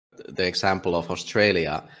the example of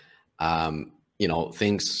Australia, you know,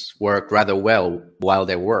 things worked rather well while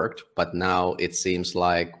they worked, but now it seems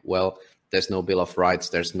like, well, there's no Bill of Rights,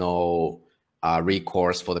 there's no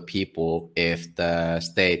recourse for the people if the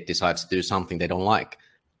state decides to do something they don't like.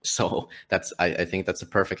 So that's, I think that's a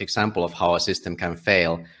perfect example of how a system can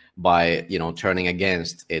fail by, you know, turning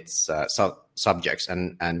against its subjects,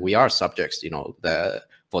 and we are subjects, you know,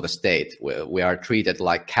 for the state. We are treated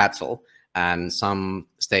like cattle, and some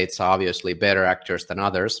states are obviously better actors than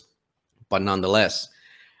others, but nonetheless,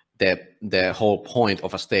 the whole point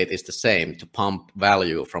of a state is the same: to pump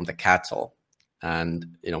value from the cattle.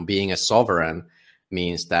 And, you know, being a sovereign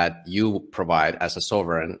means that you provide, as a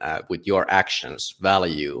sovereign, with your actions,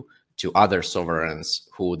 value to other sovereigns,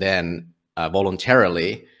 who then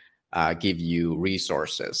voluntarily give you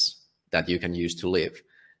resources that you can use to live.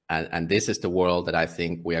 And this is the world that I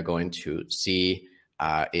think we are going to see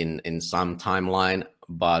in some timeline.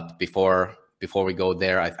 But before we go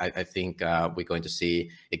there, I think we're going to see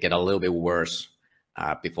it get a little bit worse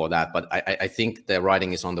before that. But I think the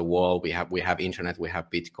writing is on the wall. We have internet, we have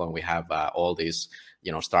Bitcoin, we have all these,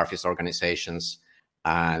 you know, starfish organizations,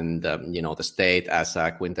 and you know, the state as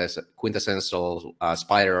a quintessential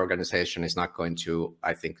spider organization is not going to,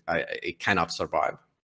 I think, it cannot survive.